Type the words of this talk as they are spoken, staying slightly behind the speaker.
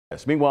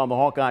Meanwhile, in the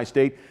Hawkeye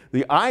State,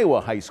 the Iowa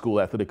High School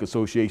Athletic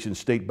Association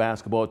State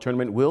Basketball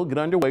Tournament will get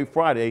underway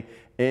Friday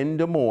in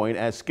Des Moines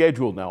as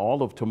scheduled. Now,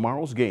 all of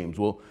tomorrow's games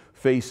will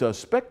face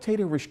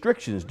spectator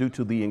restrictions due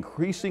to the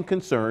increasing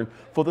concern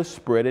for the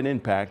spread and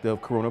impact of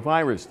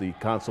coronavirus. The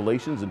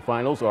consolations and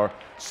finals are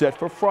set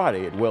for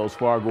Friday at Wells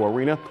Fargo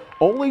Arena.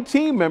 Only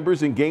team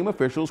members and game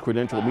officials,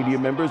 credentialed media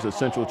members,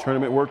 essential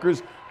tournament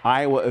workers,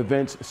 Iowa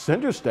Events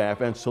Center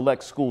staff, and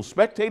select school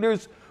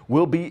spectators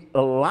will be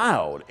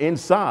allowed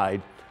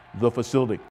inside the facility.